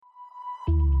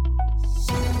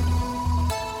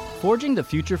Forging the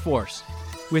Future Force.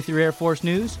 With your Air Force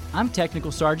news, I'm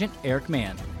Technical Sergeant Eric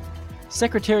Mann.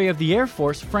 Secretary of the Air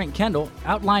Force Frank Kendall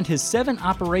outlined his 7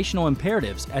 operational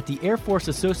imperatives at the Air Force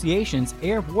Association's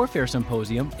Air Warfare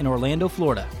Symposium in Orlando,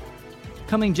 Florida.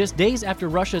 Coming just days after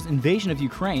Russia's invasion of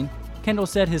Ukraine, Kendall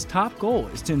said his top goal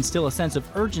is to instill a sense of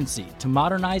urgency to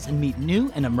modernize and meet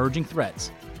new and emerging threats.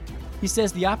 He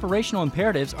says the operational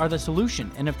imperatives are the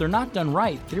solution, and if they're not done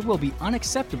right, there will be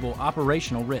unacceptable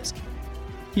operational risk.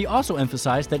 He also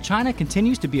emphasized that China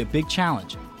continues to be a big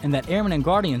challenge, and that Airmen and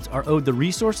Guardians are owed the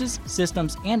resources,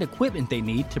 systems, and equipment they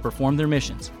need to perform their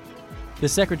missions. The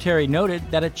Secretary noted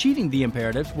that achieving the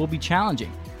imperatives will be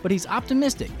challenging, but he's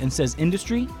optimistic and says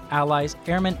industry, allies,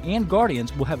 airmen, and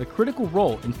Guardians will have a critical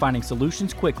role in finding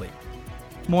solutions quickly.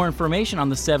 More information on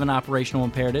the 7 operational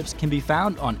imperatives can be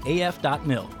found on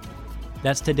af.mil.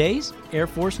 That's today's Air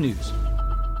Force News.